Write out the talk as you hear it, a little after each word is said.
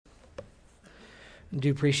I do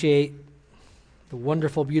appreciate the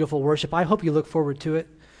wonderful, beautiful worship. I hope you look forward to it.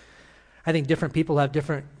 I think different people have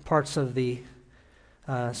different parts of the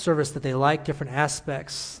service that they like, different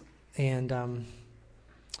aspects. And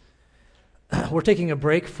we're taking a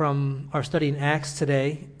break from our study in Acts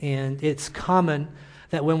today, and it's common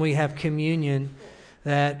that when we have communion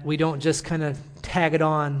that we don't just kind of tag it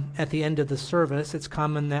on at the end of the service. It's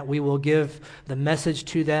common that we will give the message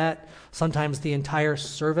to that, sometimes the entire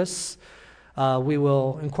service. We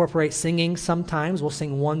will incorporate singing sometimes. We'll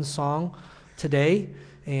sing one song today,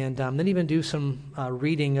 and then even do some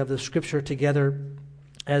reading of the Scripture together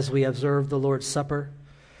as we observe the Lord's Supper.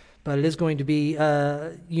 But it is going to be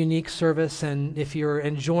a unique service, and if you're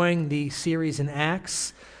enjoying the series in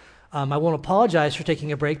Acts, I won't apologize for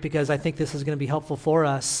taking a break because I think this is going to be helpful for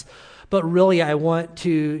us. But really, I want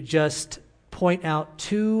to just point out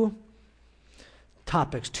two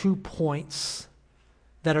topics, 2 points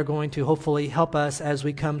that are going to hopefully help us as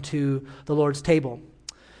we come to the Lord's table.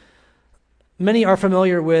 Many are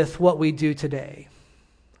familiar with what we do today.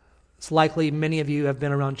 It's likely many of you have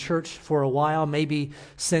been around church for a while, maybe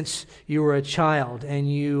since you were a child,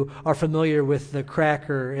 and you are familiar with the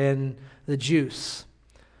cracker and the juice.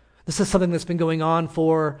 This is something that's been going on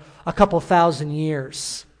for a couple thousand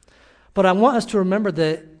years. But I want us to remember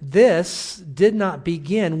that this did not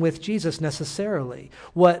begin with Jesus necessarily,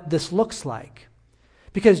 what this looks like.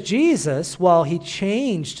 Because Jesus, while he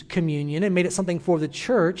changed communion and made it something for the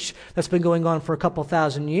church that's been going on for a couple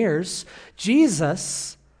thousand years,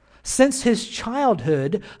 Jesus, since his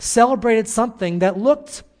childhood, celebrated something that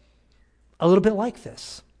looked a little bit like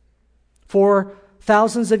this. For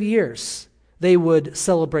thousands of years, they would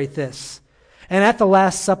celebrate this. And at the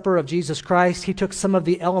Last Supper of Jesus Christ, he took some of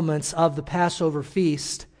the elements of the Passover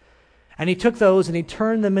feast, and he took those and he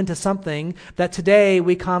turned them into something that today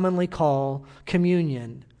we commonly call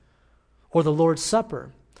communion, or the Lord's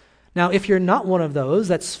Supper. Now, if you're not one of those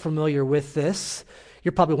that's familiar with this,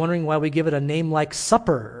 you're probably wondering why we give it a name like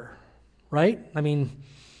supper, right? I mean,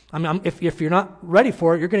 if you're not ready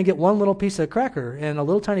for it, you're going to get one little piece of cracker and a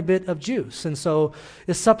little tiny bit of juice. And so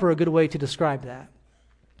is supper a good way to describe that?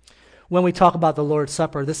 When we talk about the Lord's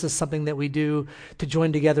Supper, this is something that we do to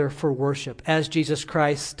join together for worship, as Jesus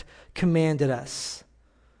Christ commanded us.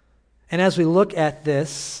 And as we look at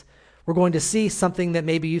this, we're going to see something that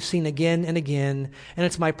maybe you've seen again and again, and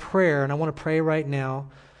it's my prayer, and I want to pray right now.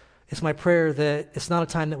 It's my prayer that it's not a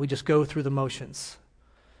time that we just go through the motions,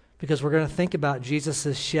 because we're going to think about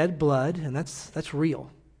Jesus' shed blood, and that's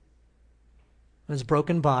real, and his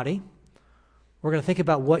broken body. We're going to think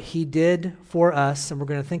about what he did for us, and we're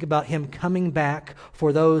going to think about him coming back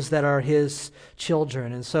for those that are his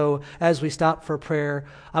children. And so as we stop for prayer,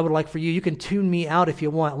 I would like for you can tune me out if you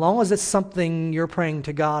want, as long as it's something you're praying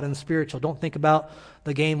to God and spiritual. Don't think about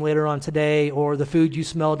the game later on today or the food you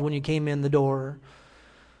smelled when you came in the door.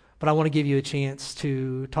 But I want to give you a chance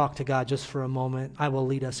to talk to God just for a moment. I will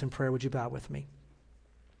lead us in prayer. Would you bow with me?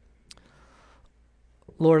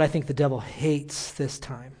 Lord, I think the devil hates this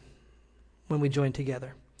time when we join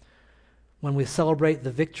together, when we celebrate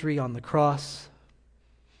the victory on the cross.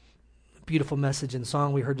 Beautiful message and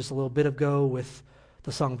song we heard just a little bit ago with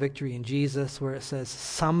the song Victory in Jesus, where it says,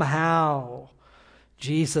 somehow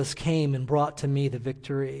Jesus came and brought to me the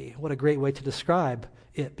victory. What a great way to describe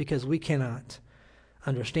it, because we cannot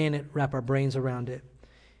understand it, wrap our brains around it,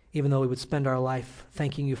 even though we would spend our life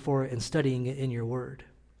thanking you for it and studying it in your word.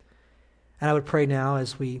 And I would pray now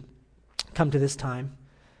as we come to this time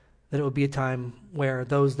that it would be a time where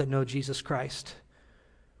those that know Jesus Christ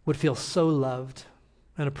would feel so loved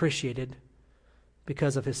and appreciated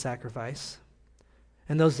because of his sacrifice.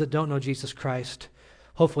 And those that don't know Jesus Christ,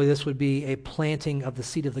 hopefully this would be a planting of the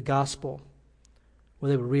seed of the gospel, where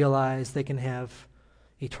they would realize they can have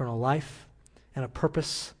eternal life and a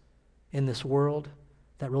purpose in this world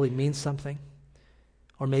that really means something.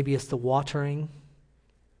 Or maybe it's the watering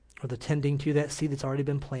or the tending to that seed that's already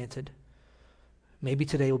been planted. Maybe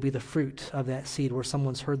today will be the fruit of that seed where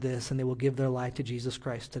someone's heard this and they will give their life to Jesus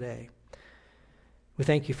Christ today. We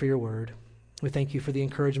thank you for your word. We thank you for the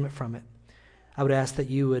encouragement from it. I would ask that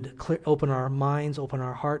you would open our minds, open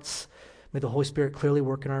our hearts. May the Holy Spirit clearly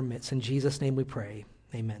work in our midst. In Jesus' name we pray.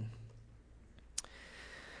 Amen.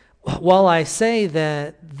 While I say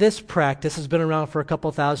that this practice has been around for a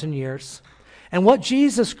couple thousand years, and what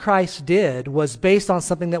Jesus Christ did was based on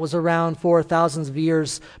something that was around for thousands of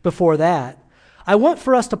years before that, I want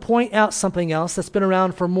for us to point out something else that's been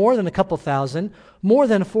around for more than a couple thousand, more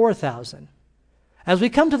than 4,000. As we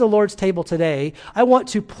come to the Lord's table today, I want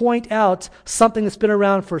to point out something that's been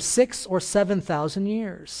around for 6,000 or 7,000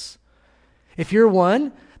 years. If you're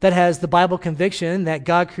one that has the Bible conviction that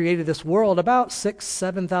God created this world about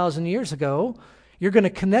 7,000 years ago, you're going to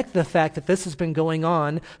connect the fact that this has been going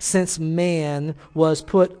on since man was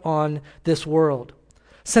put on this world,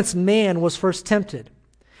 since man was first tempted.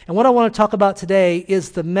 And what I want to talk about today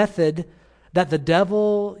is the method that the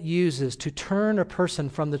devil uses to turn a person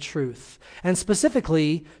from the truth, and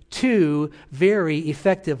specifically two very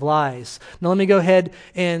effective lies. Now let me go ahead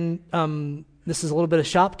and this is a little bit of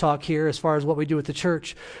shop talk here as far as what we do at the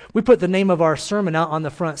church. We put the name of our sermon out on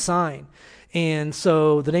the front sign. And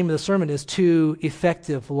so the name of the sermon is Two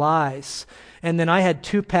Effective Lies. And then I had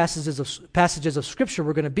two passages of Scripture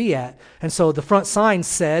we're going to be at. And so the front sign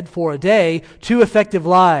said for a day, Two Effective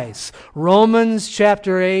Lies. Romans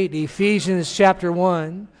chapter 8, Ephesians chapter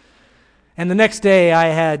 1. And the next day I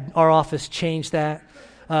had our office change that.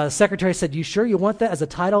 The secretary said, "You sure you want that as a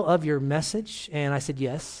title of your message?" And I said,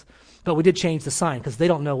 "Yes." But we did change the sign because they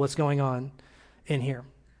don't know what's going on in here.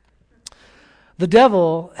 The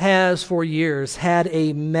devil has for years had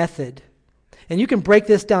a method. And you can break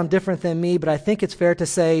this down different than me, but I think it's fair to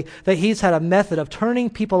say that he's had a method of turning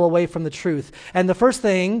people away from the truth. And the first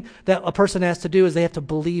thing that a person has to do is they have to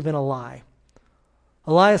believe in a lie.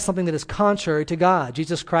 A lie is something that is contrary to God.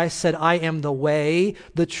 Jesus Christ said, "I am the way,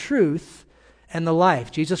 the truth, and the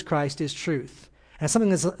life." Jesus Christ is truth. And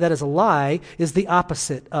something that is a lie is the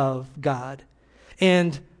opposite of God.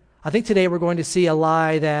 And I think today we're going to see a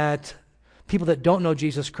lie that people that don't know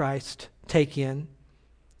Jesus Christ take in.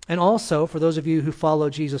 And also, for those of you who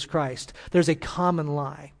follow Jesus Christ, there's a common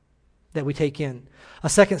lie that we take in. A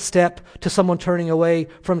second step to someone turning away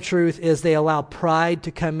from truth is they allow pride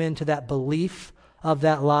to come into that belief of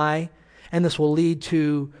that lie, and this will lead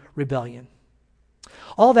to rebellion.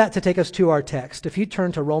 All that to take us to our text. If you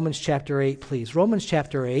turn to Romans chapter 8, please. Romans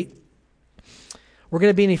chapter 8. We're going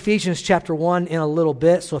to be in Ephesians chapter 1 in a little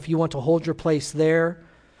bit, so if you want to hold your place there,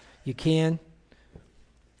 you can.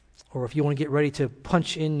 Or if you want to get ready to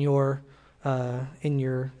punch in your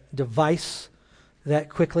device that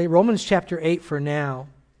quickly. Romans chapter 8 for now.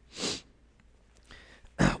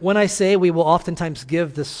 When I say we will oftentimes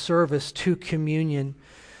give the service to communion,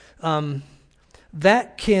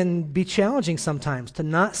 that can be challenging sometimes to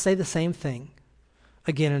not say the same thing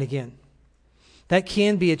again and again. That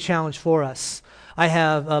can be a challenge for us. I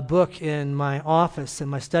have a book in my office, in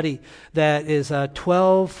my study, that is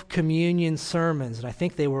 12 communion sermons, and I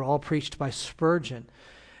think they were all preached by Spurgeon.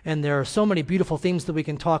 And there are so many beautiful themes that we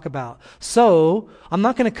can talk about. So, I'm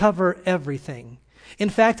not going to cover everything. In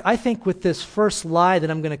fact, I think with this first lie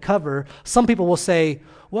that I'm going to cover, some people will say,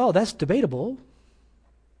 "Well, that's debatable."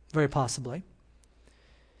 Very possibly.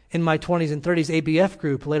 In my 20s and 30s ABF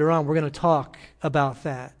group, later on, we're going to talk about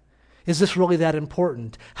that. Is this really that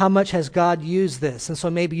important? How much has God used this? And so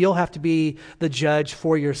maybe you'll have to be the judge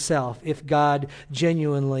for yourself if God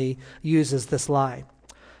genuinely uses this lie.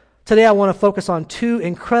 Today I want to focus on two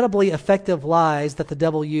incredibly effective lies that the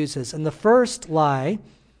devil uses. And the first lie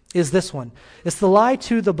is this one. It's the lie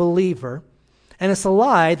to the believer. And it's a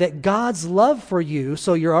lie that God's love for you,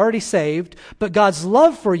 so you're already saved, but God's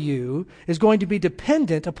love for you is going to be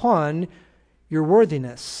dependent upon your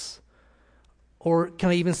worthiness. Or can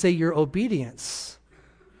I even say your obedience?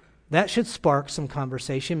 That should spark some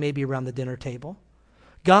conversation, maybe around the dinner table.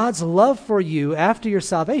 God's love for you after your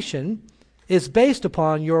salvation is based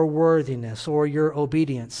upon your worthiness or your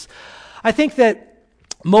obedience. I think that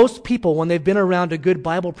most people, when they've been around a good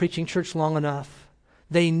Bible preaching church long enough,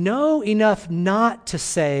 they know enough not to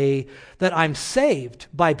say that I'm saved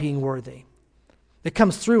by being worthy. It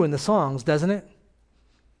comes through in the songs, doesn't it?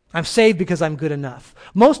 I'm saved because I'm good enough.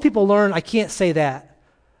 Most people learn, I can't say that.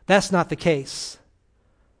 That's not the case.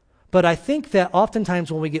 But I think that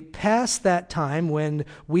oftentimes when we get past that time when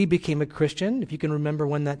we became a Christian, if you can remember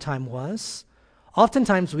when that time was,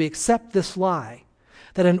 oftentimes we accept this lie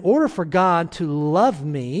that in order for God to love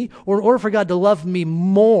me, or in order for God to love me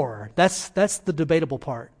more, that's the debatable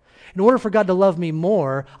part. In order for God to love me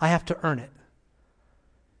more, I have to earn it.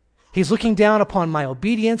 He's looking down upon my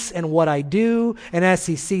obedience and what I do, and as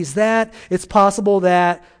he sees that, it's possible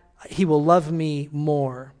that he will love me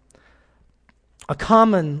more. A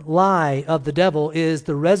common lie of the devil is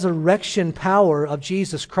the resurrection power of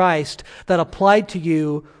Jesus Christ that applied to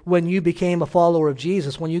you when you became a follower of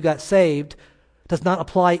Jesus, when you got saved, does not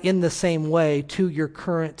apply in the same way to your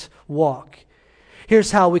current walk.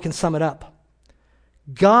 Here's how we can sum it up.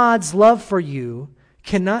 God's love for you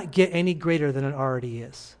cannot get any greater than it already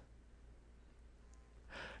is.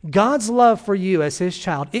 God's love for you as his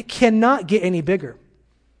child, it cannot get any bigger.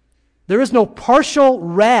 There is no partial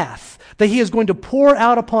wrath that he is going to pour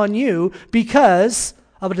out upon you because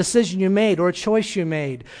of a decision you made or a choice you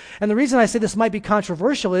made. And the reason I say this might be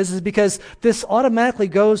controversial is because this automatically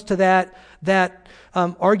goes to that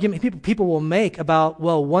argument people will make about,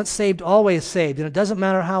 well, once saved, always saved, and it doesn't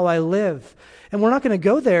matter how I live. And we're not going to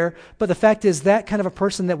go there, but the fact is that kind of a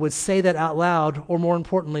person that would say that out loud, or more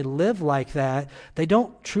importantly, live like that, they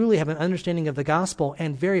don't truly have an understanding of the gospel,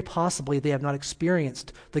 and very possibly they have not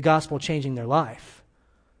experienced the gospel changing their life.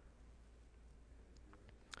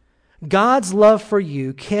 God's love for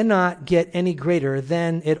you cannot get any greater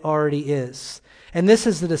than it already is. And this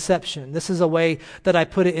is the deception. This is a way that I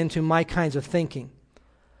put it into my kinds of thinking.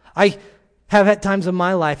 I have had times in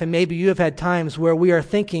my life, and maybe you have had times where we are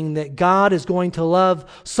thinking that God is going to love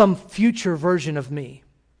some future version of me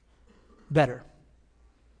better.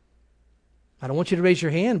 I don't want you to raise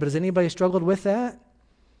your hand, but has anybody struggled with that?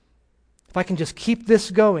 If I can just keep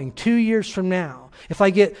this going 2 years from now, if I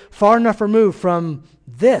get far enough removed from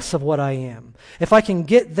this of what I am, if I can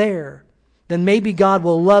get there, then maybe God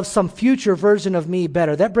will love some future version of me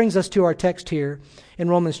better. That brings us to our text here in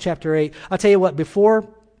Romans chapter 8. I'll tell you what, before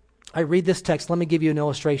I read this text, let me give you an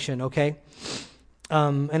illustration, okay?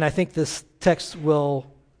 And I think this text will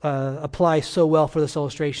apply so well for this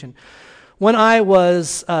illustration. When I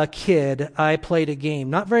was a kid, I played a game,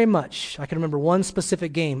 not very much. I can remember one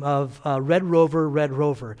specific game of Red Rover, Red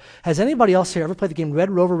Rover. Has anybody else here ever played the game Red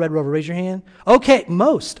Rover, Red Rover? Raise your hand. Okay,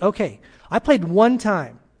 most. Okay. I played one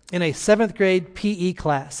time in a 7th grade PE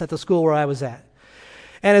class at the school where I was at.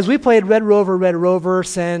 And as we played Red Rover,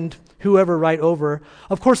 send whoever right over,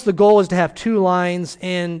 of course the goal is to have 2 lines,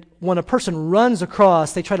 and when a person runs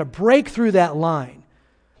across, they try to break through that line.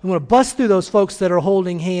 We want to bust through those folks that are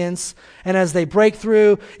holding hands, and as they break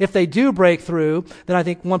through, if they do break through, then I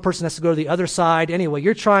think one person has to go to the other side. Anyway,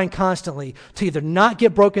 you're trying constantly to either not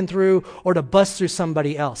get broken through or to bust through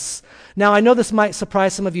somebody else. Now, I know this might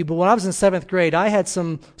surprise some of you, but when I was in 7th grade, I had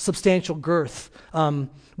some substantial girth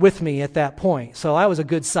with me at that point. So I was a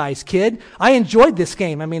good-sized kid. I enjoyed this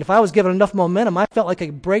game. I mean, if I was given enough momentum, I felt like I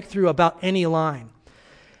could break through about any line.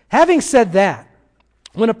 Having said that,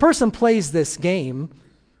 when a person plays this game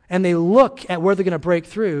and they look at where they're going to break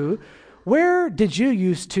through, where did you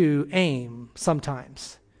used to aim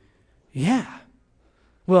sometimes? Yeah.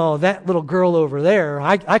 Well, that little girl over there,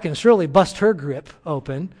 I can surely bust her grip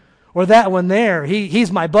open. Or that one there,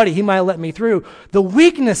 he's my buddy. He might let me through. The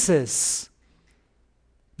weaknesses,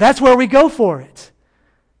 that's where we go for it.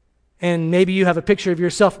 And maybe you have a picture of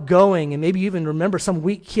yourself going, and maybe you even remember some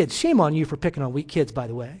weak kids. Shame on you for picking on weak kids, by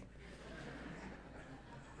the way.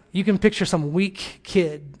 You can picture some weak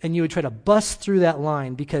kid, and you would try to bust through that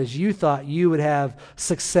line because you thought you would have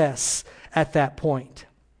success at that point.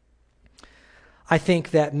 I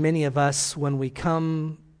think that many of us, when we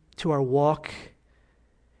come to our walk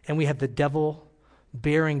and we have the devil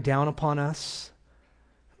bearing down upon us,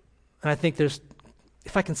 and I think there's,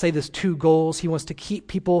 if I can say this, 2 goals. He wants to keep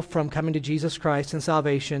people from coming to Jesus Christ and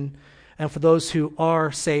salvation, and for those who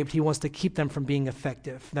are saved, he wants to keep them from being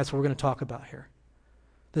effective. That's what we're going to talk about here.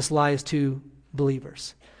 This lie is to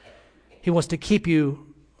believers. He wants to keep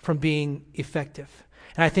you from being effective.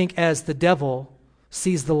 And I think as the devil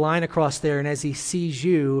sees the line across there, and as he sees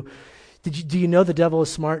you, do you know the devil is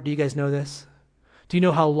smart? Do you guys know this? Do you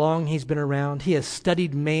know how long he's been around? He has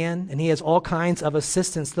studied man, and he has all kinds of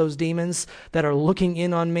assistants, those demons that are looking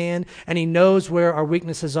in on man, and he knows where our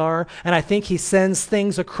weaknesses are. And I think he sends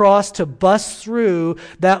things across to bust through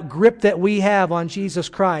that grip that we have on Jesus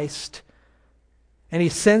Christ. And he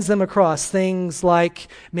sends them across things like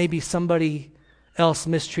maybe somebody else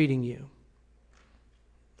mistreating you.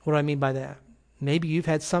 What do I mean by that? Maybe you've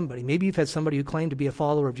had somebody who claimed to be a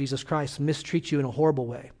follower of Jesus Christ mistreat you in a horrible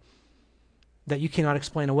way that you cannot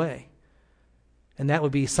explain away. And that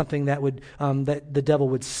would be something that would that the devil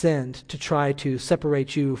would send to try to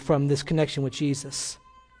separate you from this connection with Jesus.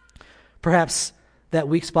 Perhaps that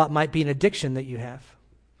weak spot might be an addiction that you have.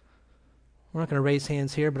 We're not going to raise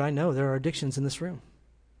hands here, but I know there are addictions in this room.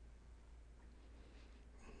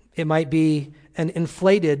 It might be an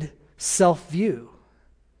inflated self-view.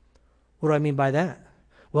 What do I mean by that?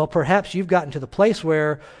 Well, perhaps you've gotten to the place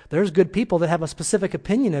where there's good people that have a specific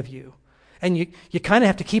opinion of you, and you kind of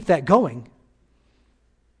have to keep that going.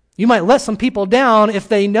 You might let some people down if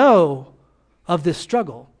they know of this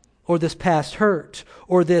struggle, or this past hurt,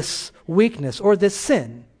 or this weakness, or this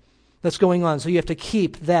sin that's going on, so you have to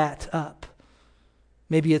keep that up.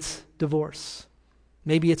 Maybe it's divorce.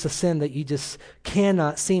 Maybe it's a sin that you just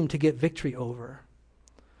cannot seem to get victory over.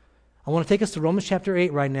 I want to take us to Romans chapter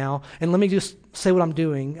 8 right now, and let me just say what I'm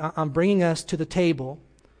doing. I'm bringing us to the table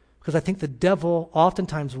because I think the devil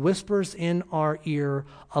oftentimes whispers in our ear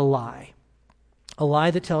a lie. A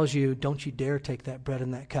lie that tells you, don't you dare take that bread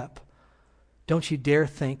and that cup. Don't you dare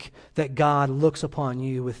think that God looks upon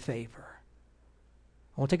you with favor.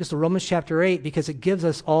 I want to take us to Romans chapter 8 because it gives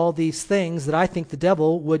us all these things that I think the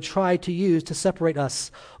devil would try to use to separate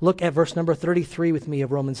us. Look at verse number 33 with me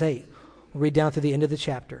of Romans 8. We'll read down to the end of the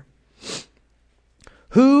chapter.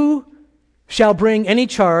 Who shall bring any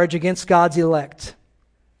charge against God's elect?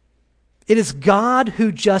 It is God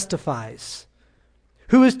who justifies.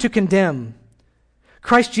 Who is to condemn?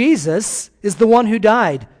 Christ Jesus is the one who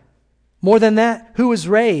died. More than that, who was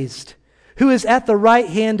raised, who is at the right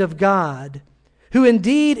hand of God, who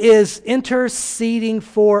indeed is interceding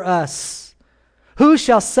for us. Who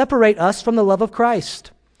shall separate us from the love of Christ?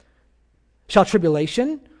 Shall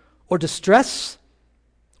tribulation or distress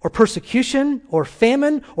or persecution or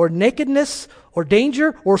famine or nakedness or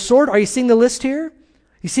danger or sword? Are you seeing the list here?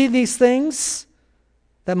 You see these things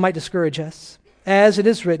that might discourage us. As it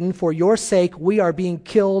is written, for your sake we are being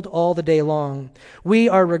killed all the day long. We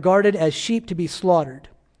are regarded as sheep to be slaughtered.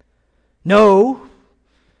 No,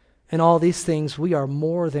 in all these things we are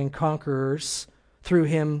more than conquerors through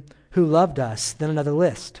him who loved us. Then another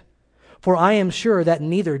list. For I am sure that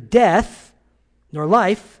neither death, nor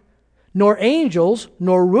life, nor angels,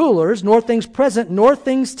 nor rulers, nor things present, nor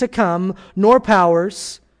things to come, nor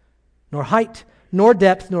powers, nor height, nor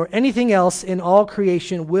depth, nor anything else in all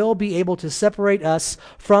creation will be able to separate us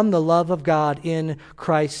from the love of God in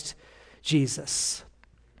Christ Jesus.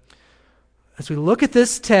 As we look at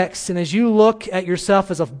this text, and as you look at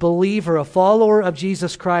yourself as a believer, a follower of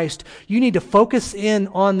Jesus Christ, you need to focus in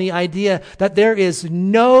on the idea that there is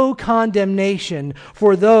no condemnation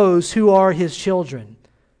for those who are his children.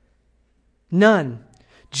 None.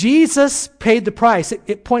 Jesus paid the price.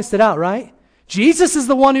 It points it out, right? Jesus is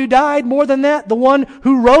the one who died, more than that, the one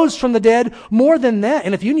who rose from the dead, more than that.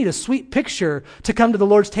 And if you need a sweet picture to come to the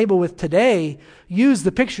Lord's table with today, use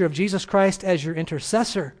the picture of Jesus Christ as your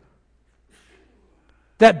intercessor.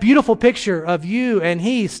 That beautiful picture of you and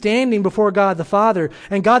he standing before God the Father,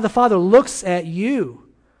 and God the Father looks at you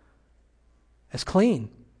as clean,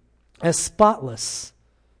 as spotless.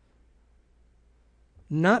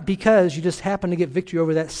 Not because you just happen to get victory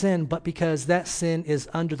over that sin, but because that sin is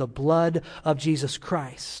under the blood of Jesus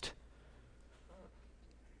Christ.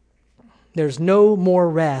 There's no more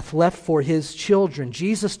wrath left for his children.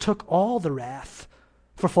 Jesus took all the wrath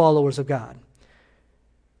for followers of God.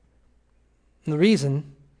 And the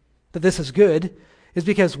reason that this is good is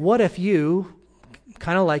because what if you,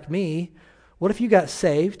 kind of like me, what if you got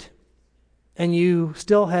saved and you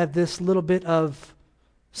still have this little bit of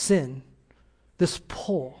sin, this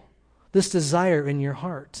pull, this desire in your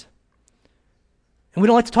heart? And we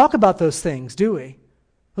don't like to talk about those things, do we?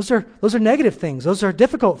 Those are negative things. Those are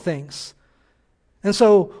difficult things. And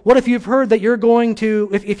so what if you've heard that you're going to,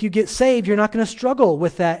 if you get saved, you're not going to struggle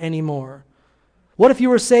with that anymore? What if you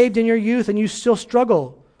were saved in your youth and you still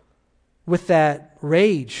struggle with that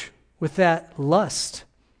rage, with that lust,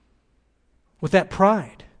 with that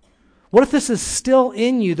pride? What if this is still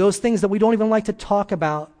in you, those things that we don't even like to talk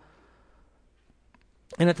about?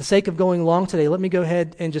 And at the sake of going long today, let me go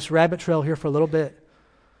ahead and just rabbit trail here for a little bit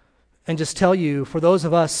and just tell you, for those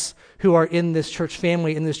of us who are in this church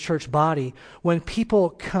family, in this church body, when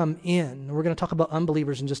people come in, and we're going to talk about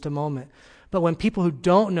unbelievers in just a moment, but when people who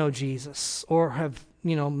don't know Jesus or have,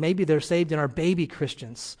 maybe they're saved and are baby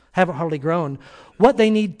Christians, haven't hardly grown, what they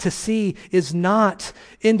need to see is not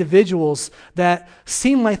individuals that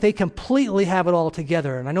seem like they completely have it all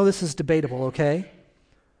together. And I know this is debatable, okay?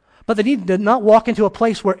 But they need to not walk into a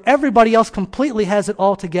place where everybody else completely has it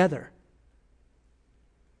all together.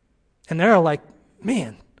 And they're like,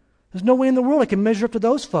 man, there's no way in the world I can measure up to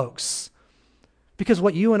those folks. Because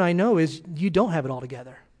what you and I know is you don't have it all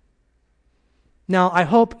together. Now, I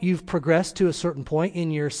hope you've progressed to a certain point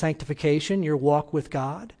in your sanctification, your walk with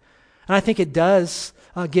God. And I think it does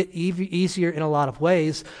get easier in a lot of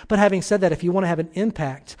ways. But having said that, if you want to have an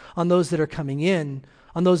impact on those that are coming in,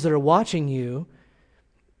 on those that are watching you,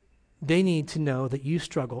 they need to know that you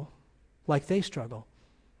struggle like they struggle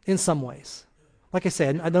in some ways. Like I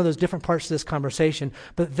said, I know there's different parts to this conversation,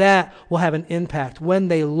 but that will have an impact when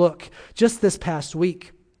they look. Just this past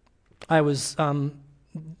week, I was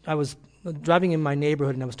driving in my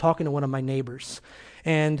neighborhood and I was talking to one of my neighbors,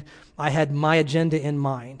 and I had my agenda in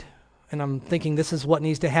mind. And I'm thinking this is what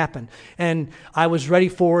needs to happen. And I was ready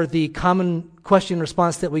for the common question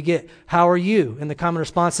response that we get, how are you? And the common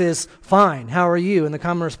response is, fine. How are you? And the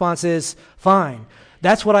common response is, fine.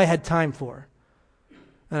 That's what I had time for.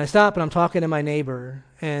 And I stop and I'm talking to my neighbor,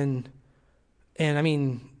 and I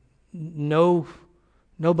mean, no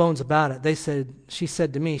bones about it. She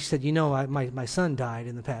said to me, my son died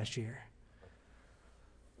in the past year.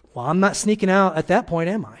 Well, I'm not sneaking out at that point,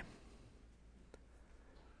 am I?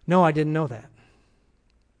 No, I didn't know that.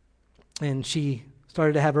 And she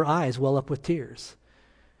started to have her eyes well up with tears.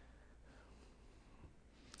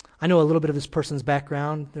 I know a little bit of this person's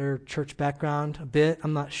background, their church background, a bit.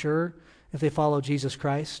 I'm not sure if they follow Jesus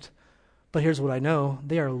Christ. But here's what I know.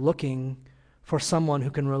 They are looking for someone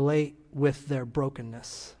who can relate with their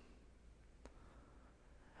brokenness.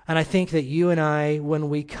 And I think that you and I, when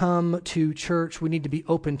we come to church, we need to be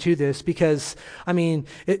open to this because,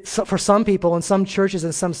 for some people in some churches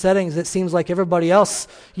and some settings, it seems like everybody else,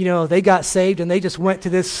 they got saved and they just went to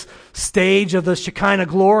this stage of the Shekinah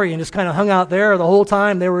glory and just kind of hung out there the whole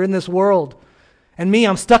time they were in this world. And me,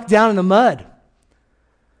 I'm stuck down in the mud.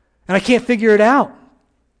 And I can't figure it out.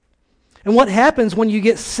 And what happens when you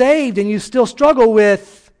get saved and you still struggle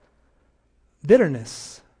with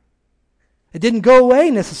bitterness? It didn't go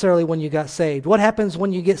away necessarily when you got saved. What happens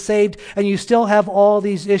when you get saved and you still have all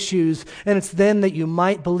these issues, and it's then that you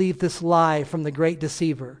might believe this lie from the great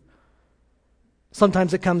deceiver?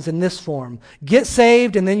 Sometimes it comes in this form. Get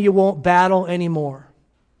saved and then you won't battle anymore.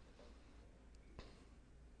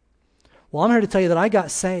 Well, I'm here to tell you that I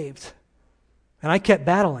got saved and I kept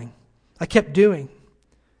battling. I kept doing.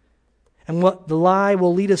 And what the lie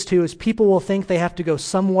will lead us to is people will think they have to go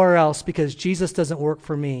somewhere else because Jesus doesn't work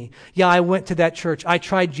for me. Yeah, I went to that church. I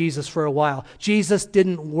tried Jesus for a while. Jesus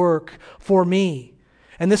didn't work for me.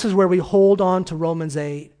 And this is where we hold on to Romans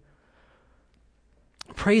 8.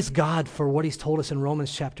 Praise God for what he's told us in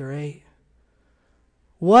Romans chapter 8.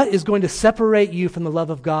 What is going to separate you from the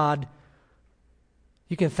love of God?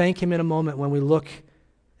 You can thank him in a moment when we look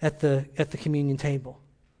at the communion table.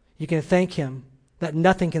 You can thank him that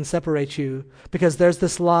nothing can separate you because there's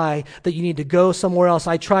this lie that you need to go somewhere else.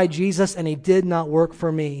 I tried Jesus and he did not work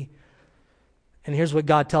for me. And here's what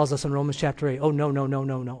God tells us in Romans chapter 8. Oh,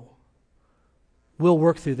 no. We'll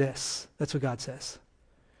work through this. That's what God says.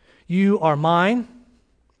 You are mine.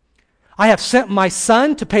 I have sent my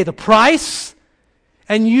son to pay the price,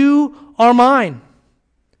 and you are mine.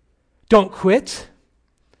 Don't quit.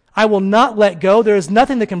 I will not let go. There is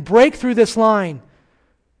nothing that can break through this line.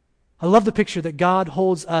 I love the picture that God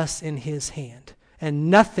holds us in his hand. And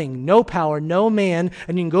nothing, no power, no man,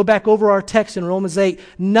 and you can go back over our text in Romans 8,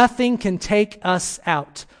 nothing can take us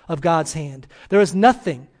out of God's hand. There is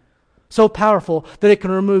nothing so powerful that it can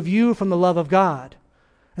remove you from the love of God.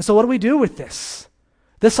 And so what do we do with this?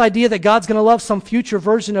 This idea that God's going to love some future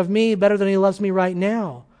version of me better than he loves me right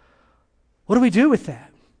now. What do we do with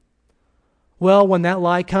that? Well, when that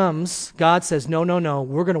lie comes, God says, no,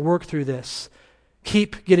 we're going to work through this.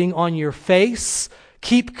 Keep getting on your face.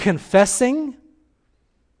 Keep confessing.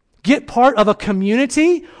 Get part of a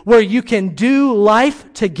community where you can do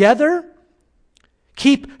life together.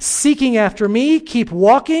 Keep seeking after me. Keep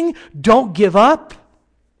walking. Don't give up.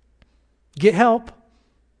 Get help.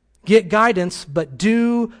 Get guidance, but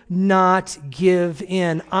do not give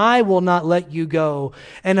in. I will not let you go.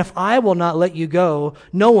 And if I will not let you go,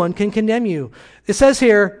 no one can condemn you. It says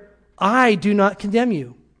here, I do not condemn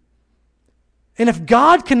you. And if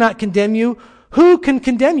God cannot condemn you, who can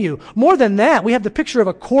condemn you? More than that, we have the picture of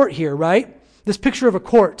a court here, right? This picture of a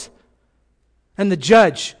court and the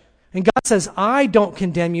judge. And God says, I don't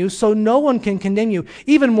condemn you, so no one can condemn you.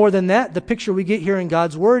 Even more than that, the picture we get here in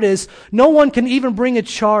God's word is no one can even bring a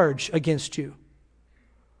charge against you.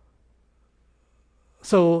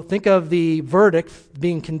 So think of the verdict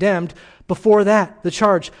being condemned. Before that, the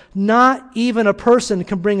charge. Not even a person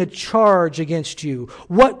can bring a charge against you.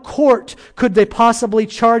 What court could they possibly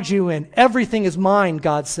charge you in? Everything is mine,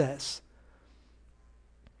 God says.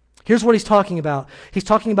 Here's what he's talking about. He's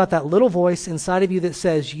talking about that little voice inside of you that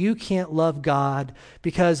says you can't love God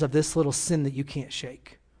because of this little sin that you can't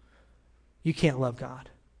shake. You can't love God.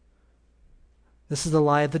 This is the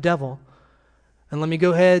lie of the devil. And let me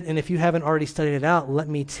go ahead, and if you haven't already studied it out, let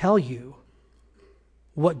me tell you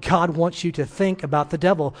what God wants you to think about the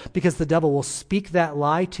devil, because the devil will speak that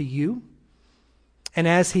lie to you. And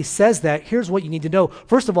as he says that, here's what you need to know.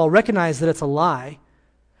 First of all, recognize that it's a lie.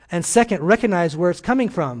 And second, recognize where it's coming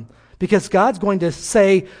from. Because God's going to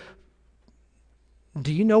say,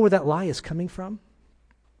 do you know where that lie is coming from?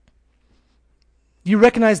 You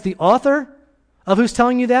recognize the author of who's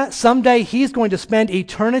telling you that? Someday he's going to spend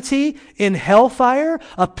eternity in hellfire,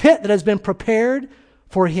 a pit that has been prepared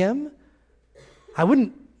for him. I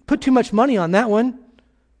wouldn't put too much money on that one.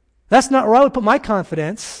 That's not where I would put my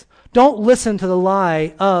confidence. Don't listen to the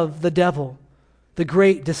lie of the devil, the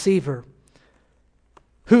great deceiver.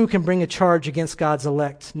 Who can bring a charge against God's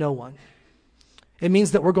elect? No one. It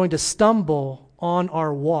means that we're going to stumble on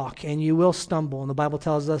our walk, and you will stumble. And the Bible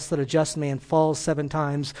tells us that a just man falls 7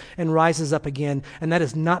 times and rises up again. And that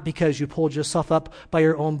is not because you pulled yourself up by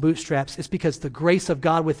your own bootstraps. It's because the grace of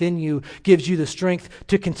God within you gives you the strength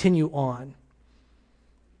to continue on.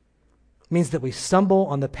 It means that we stumble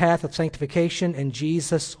on the path of sanctification, and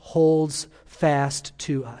Jesus holds fast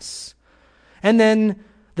to us. And then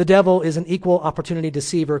the devil is an equal opportunity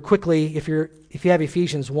deceiver. Quickly, if you have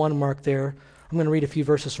Ephesians 1 marked there, I'm going to read a few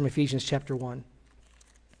verses from Ephesians chapter 1.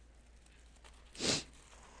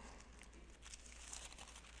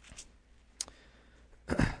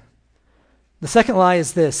 The second lie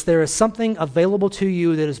is this: there is something available to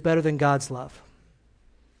you that is better than God's love.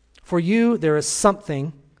 For you, there is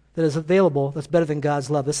something that is available that's better than God's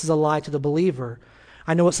love. This is a lie to the believer.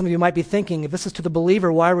 I know what some of you might be thinking. If this is to the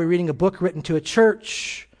believer, why are we reading a book written to a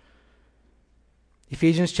church?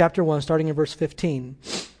 Ephesians chapter 1, starting in verse 15.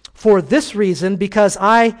 For this reason, because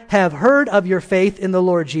I have heard of your faith in the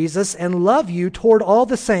Lord Jesus and love you toward all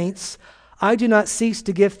the saints, I do not cease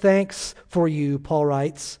to give thanks for you, Paul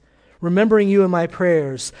writes, remembering you in my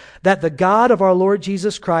prayers, that the God of our Lord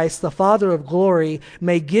Jesus Christ, the Father of glory,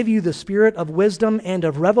 may give you the spirit of wisdom and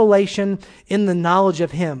of revelation in the knowledge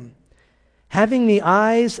of him, having the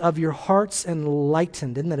eyes of your hearts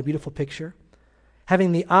enlightened. Isn't that a beautiful picture?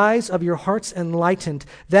 Having the eyes of your hearts enlightened,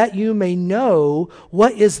 that you may know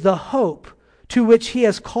what is the hope to which he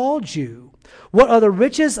has called you, what are the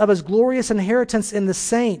riches of his glorious inheritance in the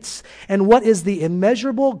saints, and what is the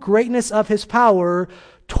immeasurable greatness of his power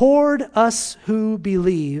toward us who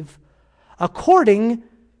believe, according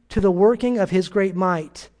to the working of his great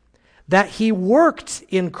might, that he worked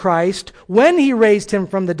in Christ when he raised him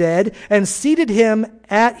from the dead and seated him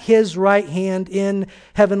at his right hand in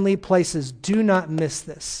heavenly places. Do not miss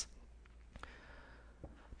this.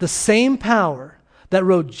 The same power that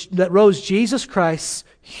rose Jesus Christ's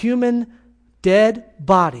human dead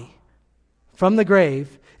body from the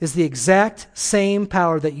grave is the exact same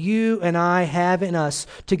power that you and I have in us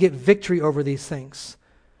to get victory over these things.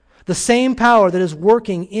 The same power that is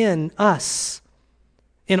working in us.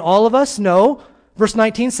 In all of us? No. Verse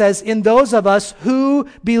 19 says, in those of us who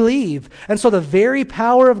believe. And so the very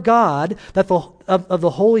power of God, of the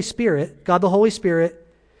Holy Spirit, God the Holy Spirit,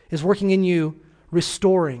 is working in you,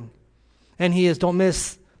 restoring. And he is, don't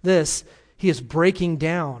miss this, he is breaking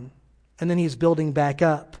down. And then he is building back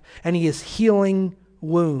up. And he is healing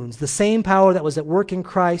wounds. The same power that was at work in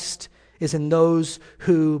Christ is in those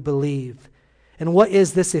who believe. And what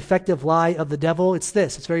is this effective lie of the devil? It's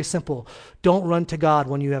this. It's very simple. Don't run to God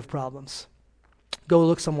when you have problems. Go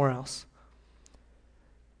look somewhere else.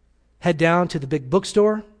 Head down to the big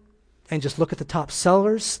bookstore and just look at the top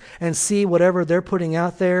sellers and see whatever they're putting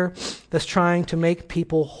out there that's trying to make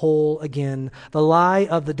people whole again. The lie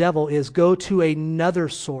of the devil is go to another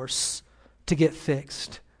source to get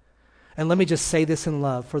fixed. And let me just say this in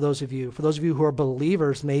love for those of you who are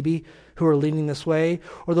believers maybe, who are leaning this way,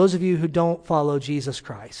 or those of you who don't follow Jesus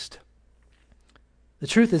Christ. The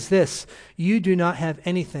truth is this: you do not have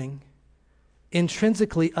anything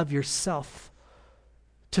intrinsically of yourself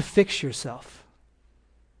to fix yourself.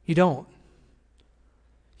 You don't.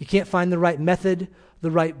 You can't find the right method,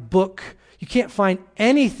 the right book. You can't find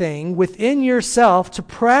anything within yourself to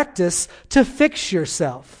practice to fix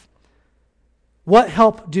yourself. What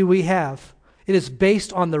help do we have? It is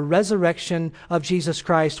based on the resurrection of Jesus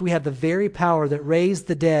Christ. We have the very power that raised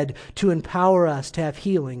the dead to empower us to have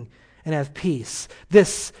healing and have peace.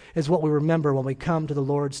 This is what we remember when we come to the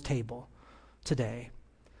Lord's table today.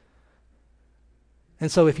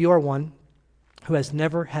 And so if you are one who has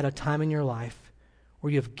never had a time in your life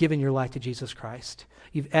where you have given your life to Jesus Christ,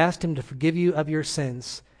 you've asked him to forgive you of your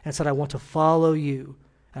sins and said, I want to follow you,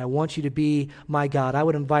 and I want you to be my God, I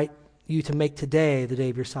would invite you to make today the day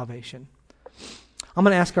of your salvation. I'm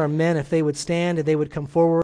going to ask our men if they would stand and they would come forward.